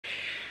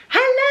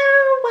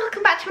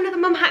back to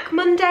another Mum Hack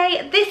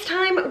Monday. This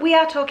time we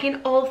are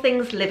talking all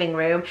things living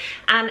room,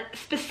 and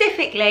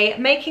specifically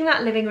making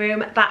that living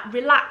room that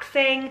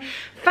relaxing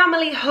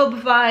family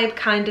hub vibe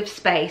kind of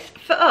space.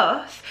 For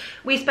us,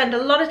 we spend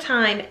a lot of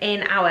time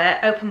in our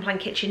open plan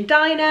kitchen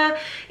diner.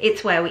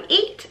 It's where we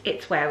eat,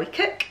 it's where we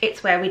cook,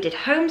 it's where we did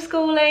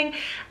homeschooling.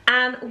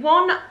 And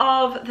one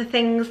of the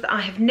things that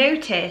I have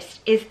noticed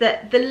is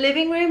that the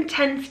living room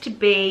tends to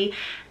be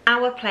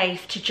our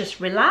place to just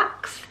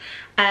relax.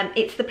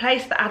 It's the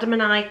place that Adam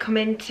and I come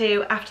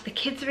into after the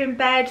kids are in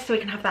bed, so we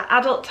can have that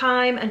adult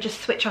time and just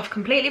switch off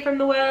completely from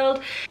the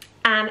world.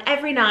 And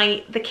every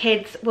night the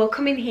kids will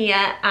come in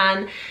here,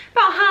 and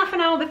about half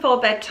an hour before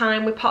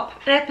bedtime we pop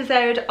an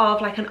episode of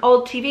like an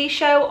old TV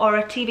show or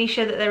a TV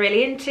show that they're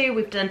really into.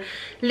 We've done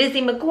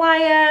Lizzie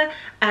McGuire,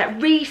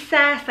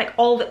 Recess, like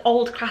all the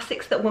old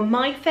classics that were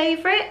my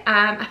favourite.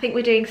 I think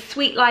we're doing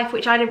Sweet Life,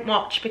 which I didn't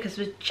watch because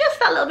it was just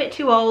that little bit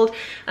too old,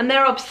 and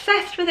they're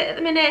obsessed with it at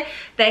the minute.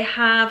 They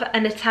have a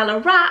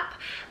Nutella wrap,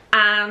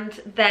 and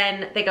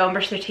then they go and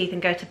brush their teeth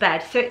and go to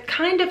bed. So it's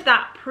kind of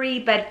that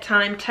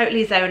pre-bedtime,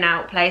 totally zone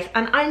out place,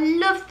 and I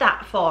love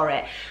that for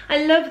it.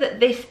 I love that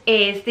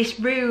this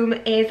room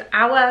is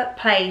our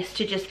place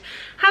to just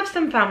have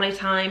some family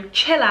time,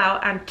 chill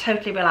out and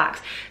totally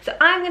relax. So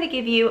I'm going to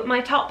give you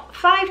my top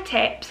 5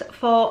 tips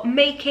for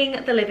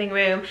making the living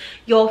room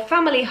your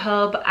family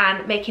hub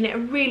and making it a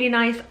really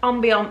nice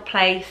ambient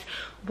place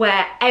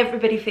where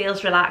everybody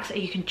feels relaxed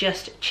and you can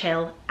just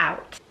chill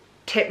out.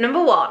 Tip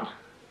number 1.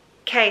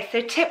 Okay,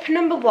 so tip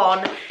number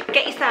 1,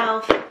 get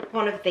yourself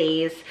one of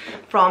these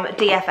from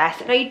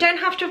DFS. Now, you don't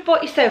have to have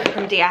bought your sofa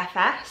from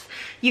DFS.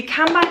 You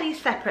can buy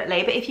these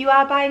separately, but if you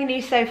are buying a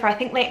new sofa, I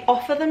think they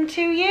offer them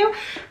to you,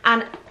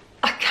 and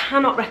I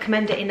cannot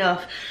recommend it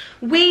enough.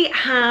 We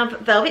have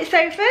velvet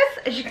sofas,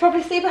 as you can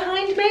probably see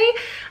behind me,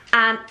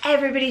 and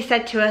everybody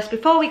said to us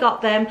before we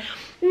got them,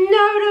 no,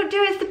 don't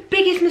do it, it's the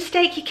biggest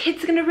mistake, your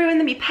kids are going to ruin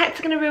them, your pets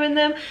are going to ruin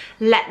them.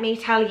 Let me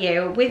tell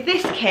you, with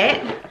this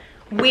kit,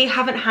 we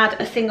haven't had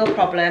a single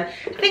problem.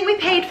 I think we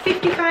paid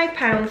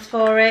 £55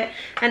 for it,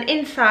 and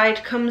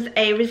inside comes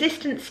a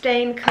resistant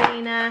stain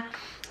cleaner,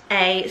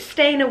 a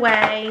stain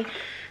away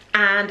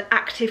and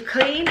active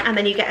clean, and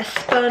then you get a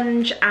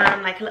sponge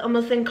and like a little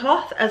muslin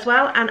cloth as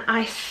well. And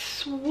I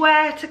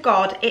swear to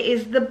God, it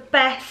is the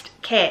best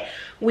kit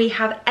we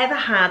have ever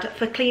had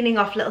for cleaning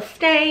off little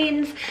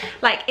stains,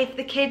 like if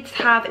the kids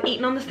have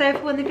eaten on the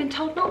sofa when they've been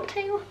told not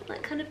to,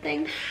 that kind of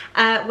thing,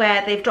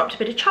 where they've dropped a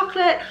bit of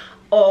chocolate,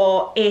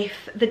 or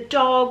if the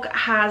dog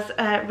has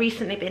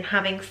recently been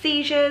having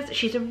seizures.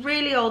 She's a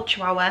really old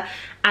Chihuahua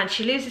and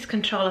she loses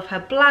control of her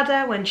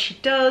bladder when she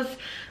does,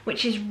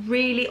 which is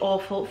really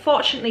awful.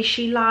 Fortunately,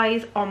 she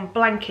lies on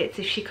blankets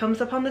if she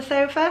comes up on the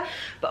sofa,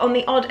 but on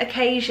the odd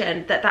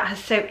occasion that has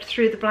soaked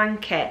through the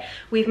blanket,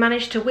 we've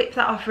managed to whip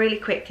that off really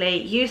quickly,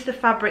 use the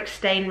fabric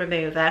stain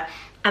remover,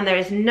 and there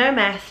is no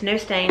mess, no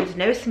stains,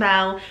 no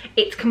smell.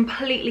 It's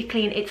completely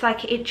clean. It's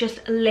like it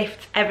just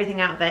lifts everything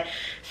out of it.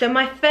 So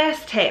my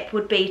first tip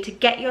would be to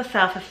get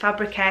yourself a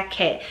Fabricare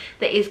kit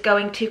that is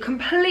going to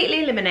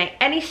completely eliminate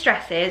any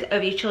stresses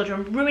over your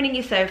children ruining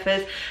your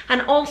sofas,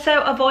 and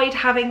also avoid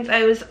having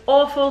those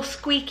awful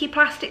squeaky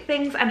plastic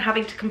things and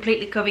having to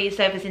completely cover your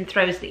sofas in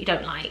throws that you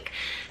don't like.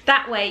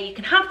 That way you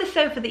can have the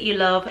sofa that you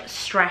love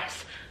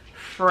stress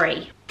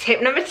free.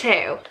 Tip number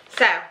 2.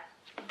 So,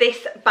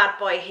 this bad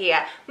boy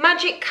here,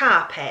 Magic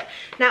Carpet.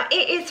 Now,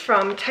 it is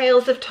from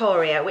Tales of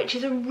Toria, which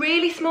is a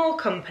really small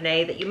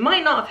company that you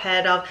might not have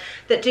heard of,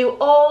 that do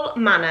all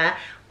manner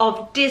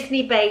of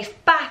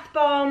Disney-based bath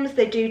bombs.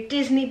 They do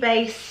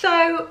Disney-based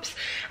soaps,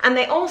 and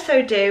they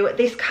also do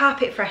this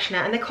carpet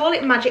freshener, and they call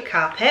it Magic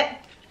Carpet,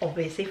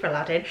 obviously for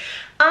Aladdin.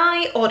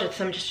 I ordered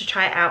some just to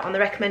try it out on the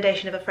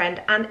recommendation of a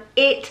friend, and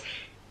it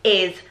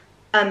is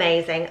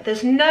amazing.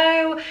 There's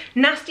no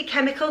nasty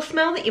chemical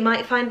smell that you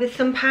might find with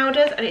some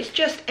powders, and it's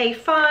just a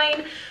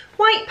fine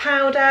white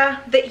powder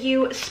that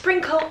you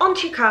sprinkle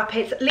onto your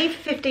carpets, leave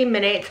for 15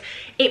 minutes.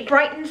 It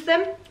brightens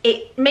them,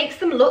 it makes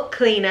them look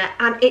cleaner,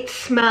 and it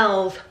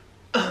smells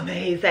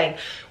amazing.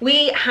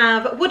 We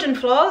have wooden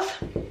floors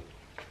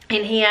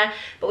in here,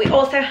 but we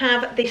also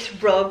have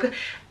this rug,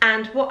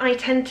 and what I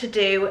tend to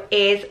do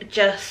is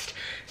just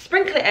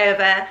sprinkle it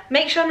over,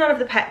 make sure none of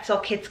the pets or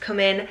kids come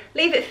in,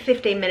 leave it for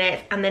 15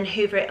 minutes, and then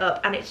hoover it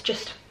up, and it's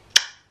just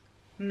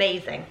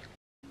amazing.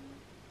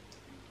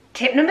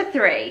 Tip number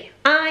 3.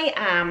 I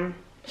am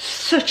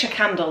such a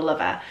candle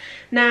lover.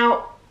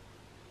 Now,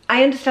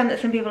 I understand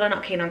that some people are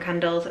not keen on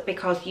candles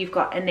because you've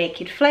got a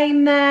naked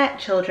flame there,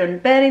 children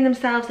burning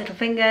themselves, little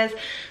fingers.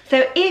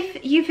 So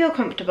if you feel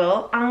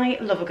comfortable, I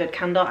love a good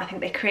candle. I think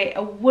they create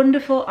a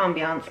wonderful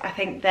ambiance. I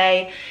think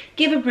they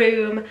give a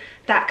room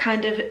that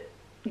kind of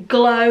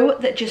glow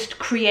that just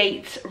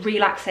creates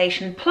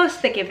relaxation, plus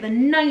they give the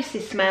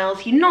nicest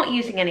smells. You're not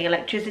using any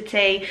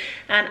electricity,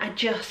 and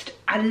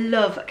I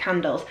love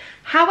candles.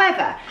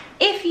 However,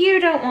 if you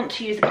don't want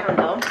to use a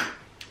candle,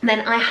 then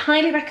I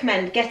highly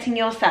recommend getting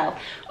yourself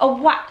a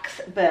wax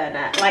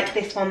burner like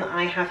this one that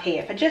I have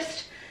here. If I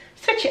just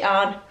switch it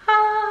on,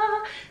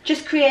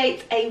 just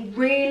creates a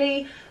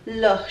really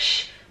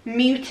lush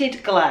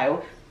muted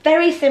glow.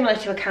 Very similar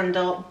to a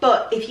candle,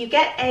 but if you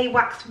get a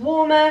wax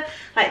warmer,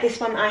 like this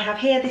one I have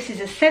here, this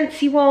is a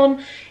Scentsy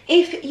one.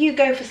 If you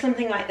go for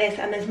something like this,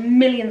 and there's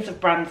millions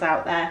of brands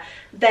out there,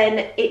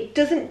 then it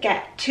doesn't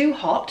get too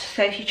hot.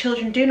 So if your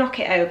children do knock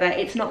it over,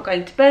 it's not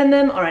going to burn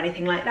them or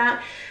anything like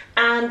that.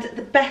 And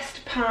the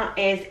best part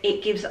is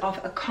it gives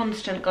off a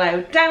constant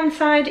glow.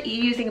 Downside,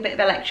 you're using a bit of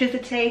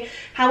electricity.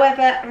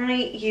 However,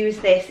 I use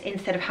this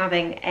instead of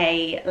having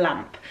a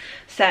lamp.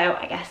 So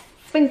I guess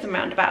swings and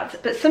roundabouts,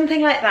 but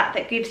something like that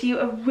that gives you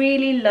a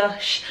really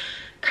lush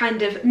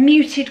kind of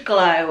muted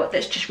glow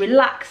that's just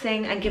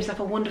relaxing and gives off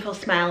a wonderful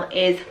smell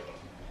is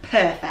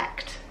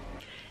perfect.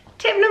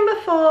 Tip number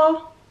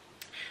 4.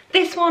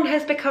 This one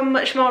has become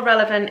much more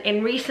relevant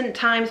in recent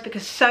times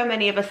because so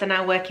many of us are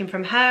now working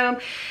from home.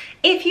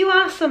 If you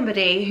are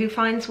somebody who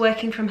finds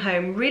working from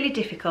home really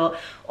difficult,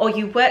 or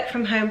you work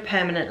from home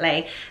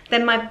permanently,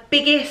 then my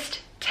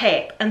biggest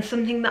tip, and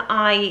something that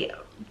I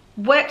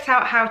worked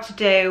out how to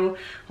do,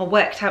 or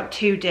worked out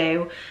to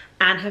do,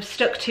 and have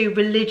stuck to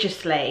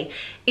religiously,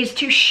 is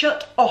to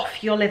shut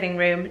off your living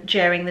room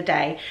during the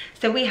day.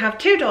 So we have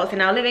 2 doors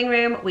in our living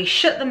room, we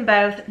shut them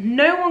both,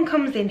 no one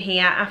comes in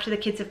here after the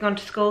kids have gone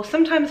to school,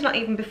 sometimes not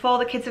even before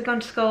the kids have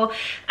gone to school,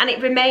 and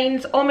it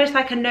remains almost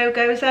like a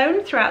no-go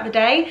zone throughout the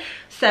day.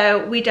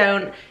 So we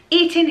don't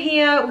eat in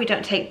here, we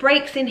don't take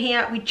breaks in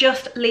here, we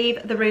just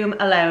leave the room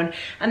alone.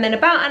 And then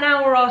about an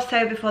hour or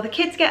so before the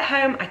kids get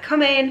home, I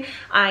come in,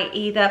 I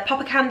either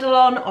pop a candle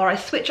on or I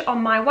switch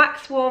on my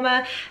wax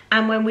warmer,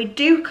 and when we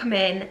do come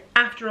in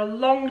after a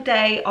long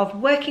day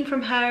of working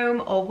from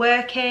home or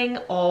working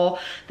or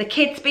the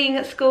kids being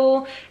at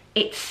school,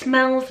 it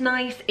smells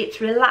nice,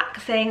 it's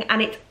relaxing,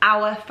 and it's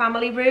our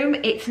family room.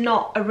 It's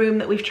not a room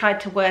that we've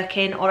tried to work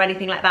in or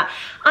anything like that.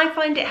 I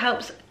find it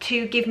helps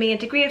to give me a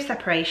degree of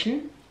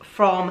separation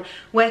from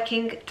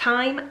working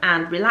time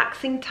and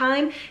relaxing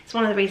time. It's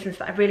one of the reasons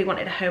that I really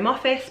wanted a home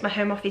office. My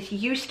home office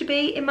used to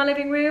be in my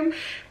living room,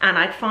 and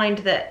I'd find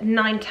that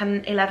 9,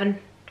 10, 11,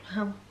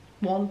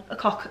 1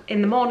 o'clock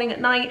in the morning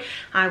at night,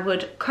 I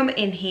would come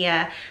in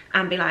here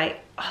and be like,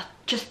 oh,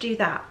 just do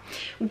that.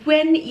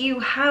 When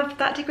you have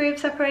that degree of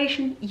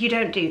separation, you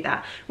don't do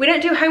that. We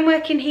don't do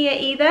homework in here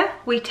either.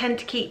 We tend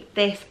to keep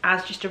this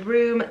as just a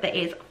room that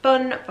is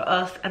fun for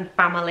us and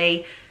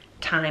family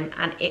time,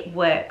 and it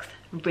works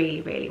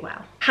really, really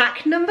well.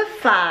 Hack number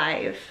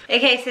 5.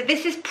 Okay, so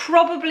this is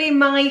probably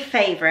my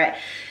favorite.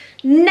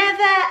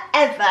 Never,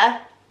 ever,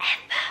 ever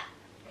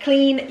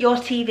clean your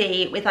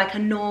TV with like a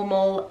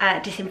normal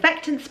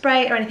disinfectant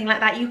spray or anything like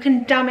that. You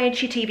can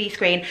damage your TV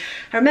screen.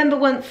 I remember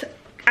once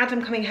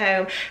Adam coming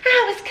home,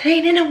 I was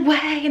cleaning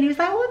away, and he was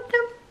like, what the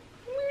f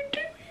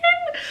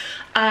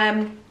are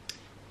you doing?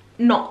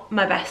 Not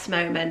my best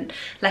moment.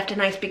 Left a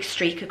nice big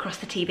streak across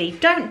the TV.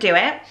 Don't do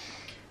it.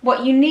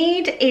 What you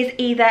need is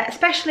either a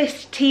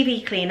specialist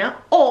TV cleaner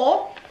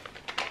or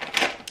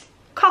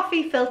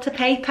coffee filter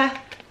paper.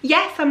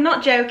 Yes, I'm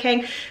not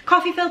joking.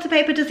 Coffee filter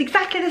paper does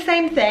exactly the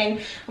same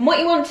thing. And what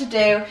you want to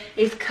do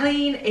is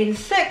clean in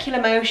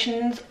circular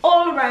motions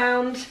all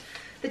around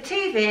the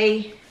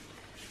TV,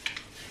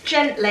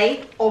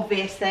 gently,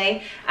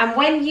 obviously. And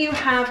when you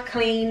have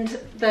cleaned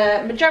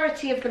the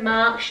majority of the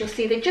marks, you'll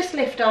see they just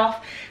lift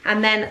off.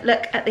 And then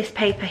look at this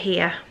paper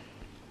here.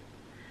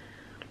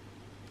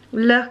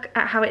 Look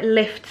at how it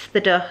lifts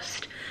the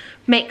dust.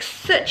 Makes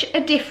such a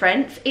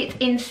difference, it's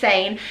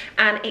insane,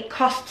 and it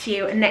costs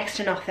you next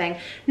to nothing.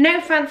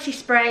 No fancy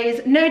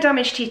sprays, no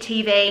damage to your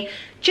TV,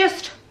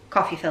 just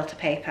coffee filter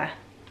paper.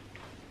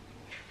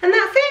 And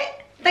that's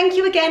it. Thank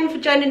you again for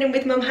joining in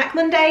with Mum Hack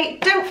Monday.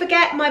 Don't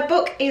forget, my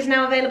book is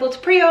now available to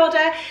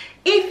pre-order.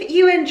 If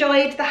you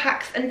enjoyed the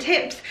hacks and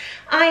tips,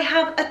 I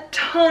have a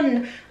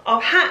ton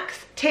of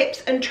hacks,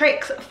 tips and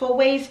tricks for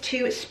ways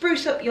to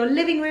spruce up your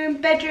living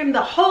room, bedroom,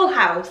 the whole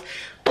house,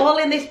 all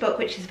in this book,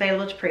 which is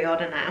available to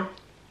pre-order now.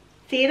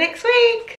 See you next week.